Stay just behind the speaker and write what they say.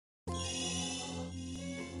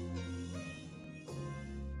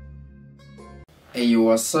Hey,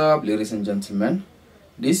 what's up, ladies and gentlemen?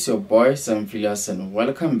 This is your boy Sam Phileas and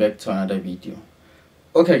welcome back to another video.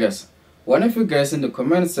 Okay guys, one of you guys in the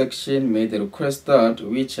comment section made a request that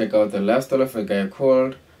we check out the lifestyle of a guy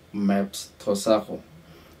called Maps Thosago.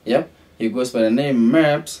 Yep, he goes by the name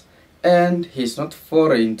Maps and he's not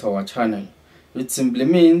foreign to our channel, which simply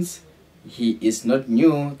means he is not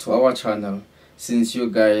new to our channel since you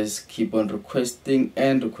guys keep on requesting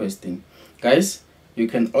and requesting. Guys, you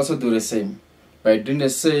can also do the same. By doing the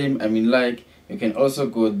same, you can also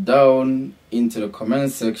go down into the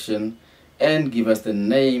comment section and give us the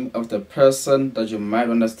name of the person that you might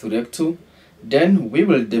want us to react to. Then we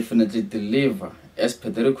will definitely deliver as per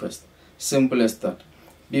the request. Simple as that.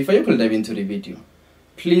 Before you could dive into the video,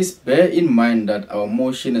 please bear in mind that our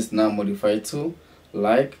motion is now modified to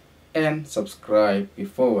like and subscribe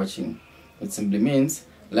before watching. It simply means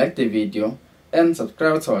like the video and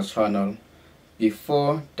subscribe to our channel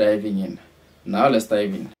before diving in. Now let's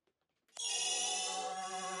dive in.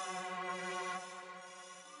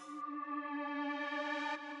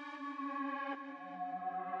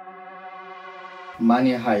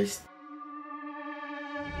 Money heist.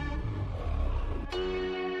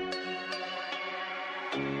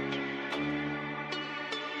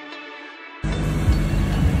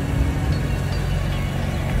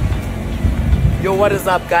 Yo, what is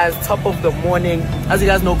up guys? Top of the morning. As you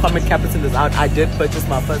guys know, Comet Capital is out. I did purchase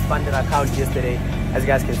my first funded account yesterday. As you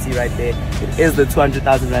guys can see right there, it is the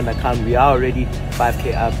 200,000 Rand account. We are already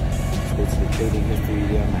 5k up. Let's go to the trading history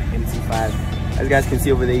here on my MC5. As you guys can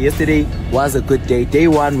see over there, yesterday was a good day. Day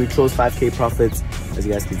one, we closed 5k profits. As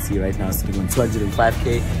you guys can see right now, sitting on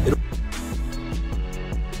 205k.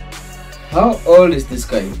 How old is this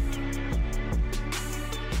guy?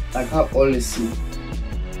 Like, how old is he?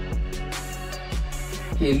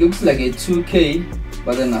 He looks like a 2k,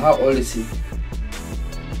 but then how old is he?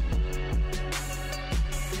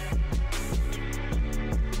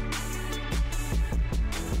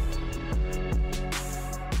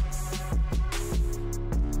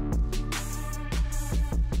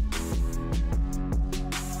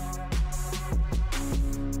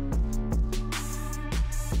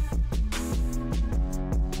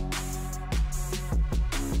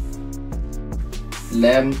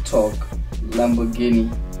 Lamb Talk, Lamborghini.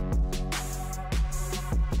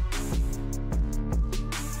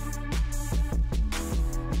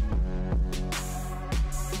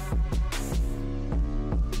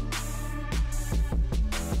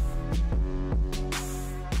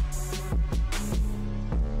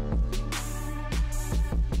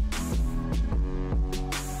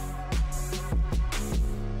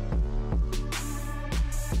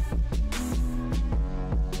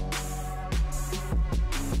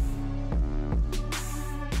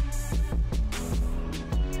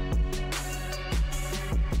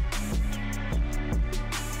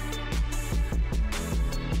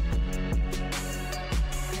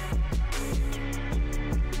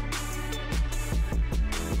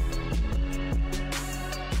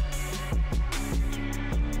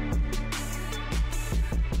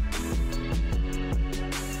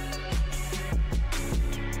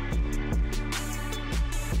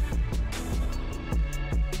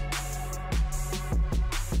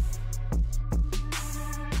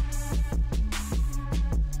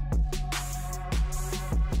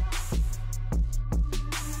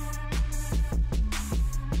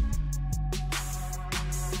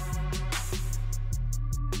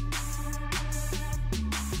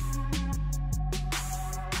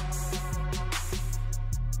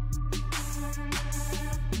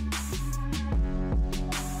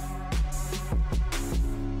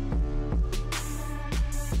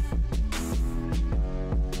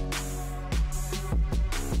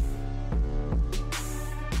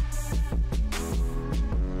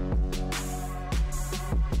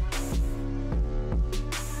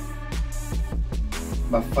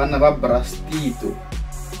 Bafana ba Brastito.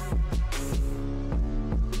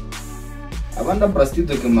 Abanda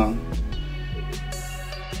Brastito ke mang?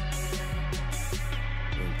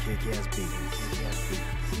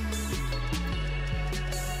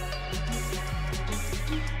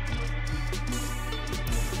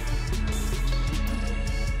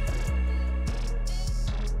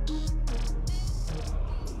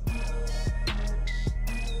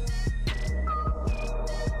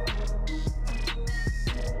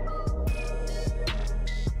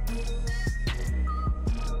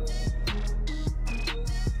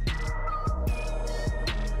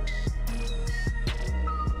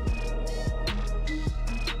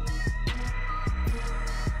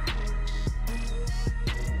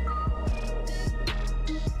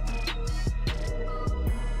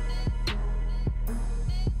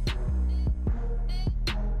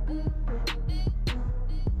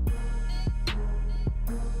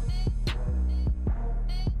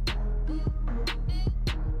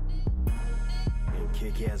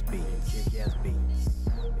 Kick-ass beats. Kick-ass beats.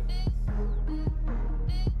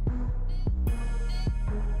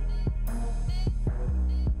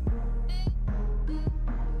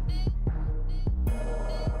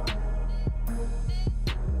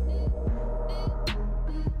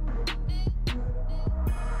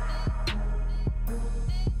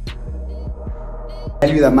 Tell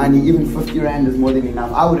you the money, even 50 rand is more than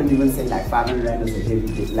enough. I wouldn't even say like 500 rand is a heavy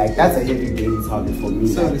day. Like that's a heavy daily target for me.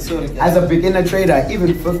 Sorry. As a beginner trader,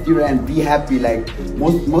 even 50 rand, be happy. Like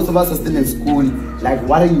most of us are still in school. Like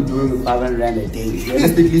what are you doing with 500 rand a day?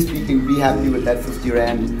 Realistically speaking, be happy with that 50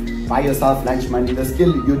 rand. Buy yourself lunch money. The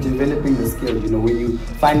skill, you're developing the skill. You know, when you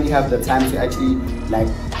finally have the time to actually like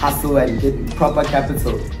hustle and get proper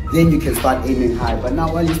capital, then you can start aiming high. But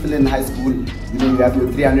now while you're still in high school, you know, you have your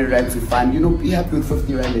 300 rand to fund, you know, be happy with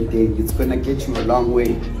 50 rand a day. It's gonna get you a long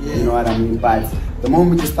way, you know what I mean? But the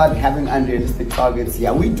moment you start having unrealistic targets,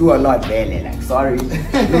 yeah, we do a lot barely, like, sorry. We've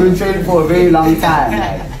been training for a very long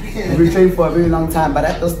time, but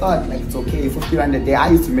at the start, like, it's okay, 50 rand a day.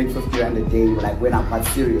 I used to make 50 rand a day, like, when I'm quite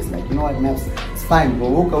serious, like, you know what, Maps, it's fine, but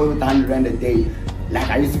walk away with 100 rand a day. Like,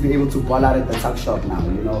 I used to be able to ball out at the tuck shop now,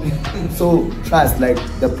 you know. So, trust, like,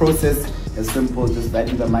 the process is simple. Just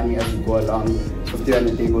value the money as you go along. 50 rand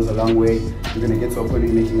a day goes a long way. You're going to get to a point where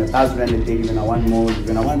you're making 1,000 rand a day. You're going to want more. You're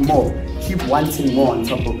going to want more. Keep wanting more on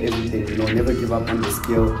top of everything, you know. Never give up on the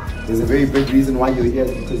skill. There's a very big reason why you're here,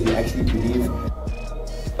 because you actually believe.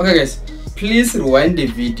 Okay guys, please rewind the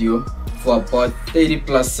video for about 30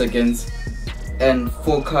 plus seconds and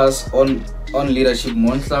focus on leadership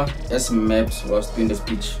Monthla as Maps was doing the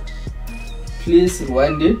speech. Please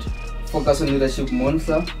rewind it, focus on leadership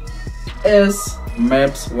Monthla as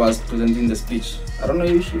Maps was presenting the speech. I don't know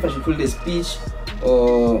if I should call it a speech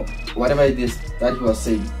or whatever it is that he was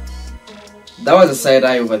saying. That was a side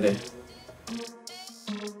eye over there.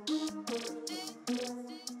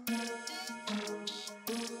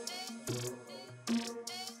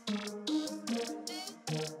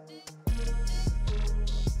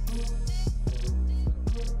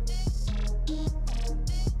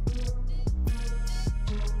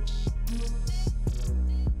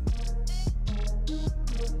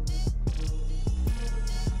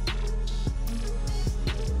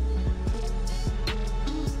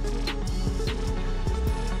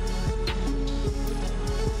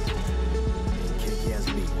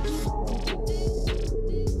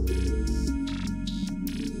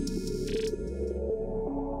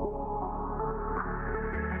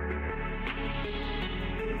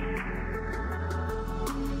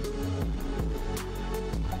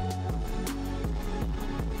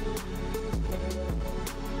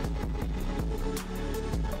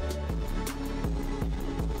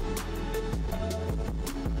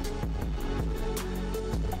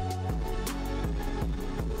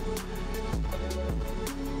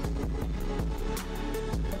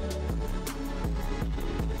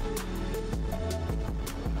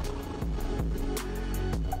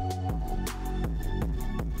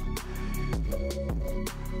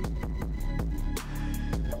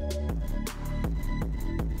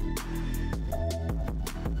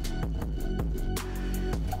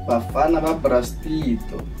 Bafana ba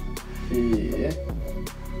Brastito.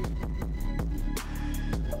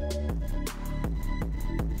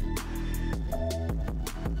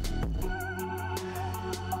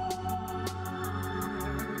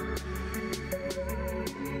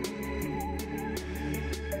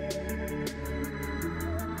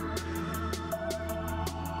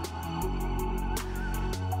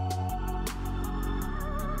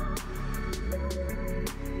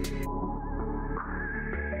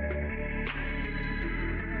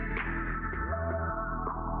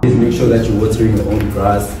 Make sure that you're watering your own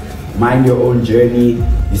grass, mind your own journey.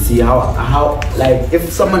 You see how like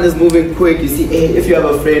if someone is moving quick, you see, hey, if you have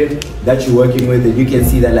a friend that you're working with and you can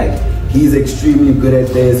see that like he's extremely good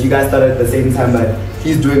at this, you guys started at the same time but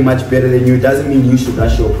he's doing much better than you, it doesn't mean you should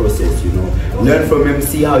rush your process, you know. Learn from him,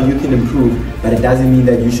 see how you can improve, but it doesn't mean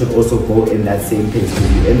that you should also go in that same pace,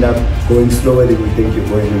 because you end up going slower than you think you're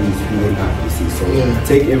going when you're speeding up, you see. So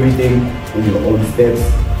take everything in your own steps.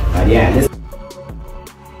 But yeah, let's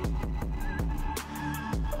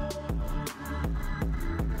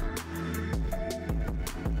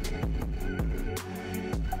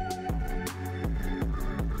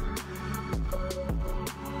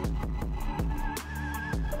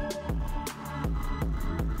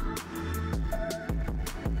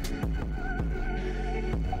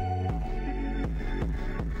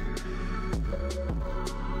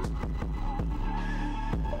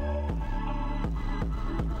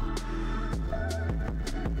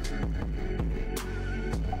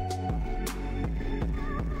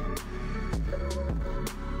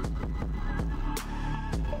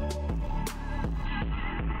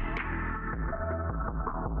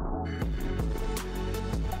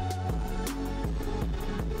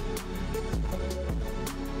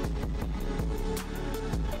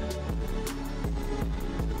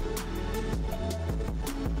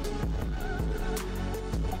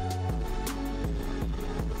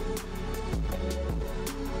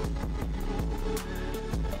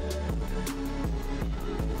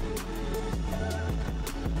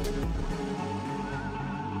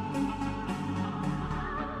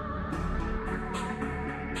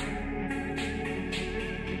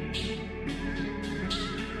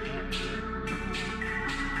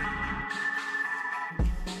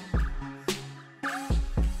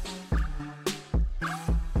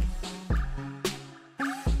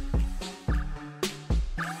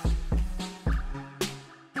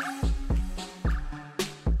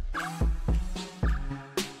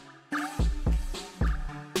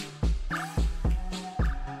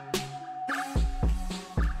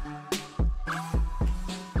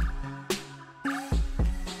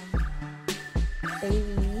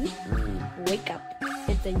baby. Wake up.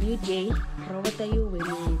 It's a new day. Robert, are you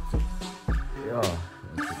winning? Yeah.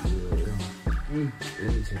 Let me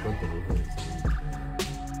check out the results.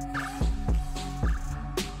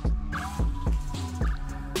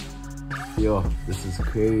 Yo, this is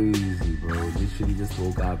crazy, bro. Literally just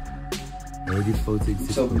woke up. Already floating.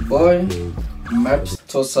 So boy matched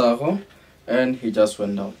Thosago and he just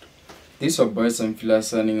went out. This is your boy Samfila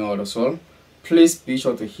signing out as well. Please be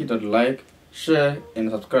sure to hit that like, share and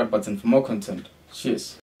subscribe button for more content.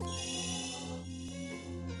 Cheers.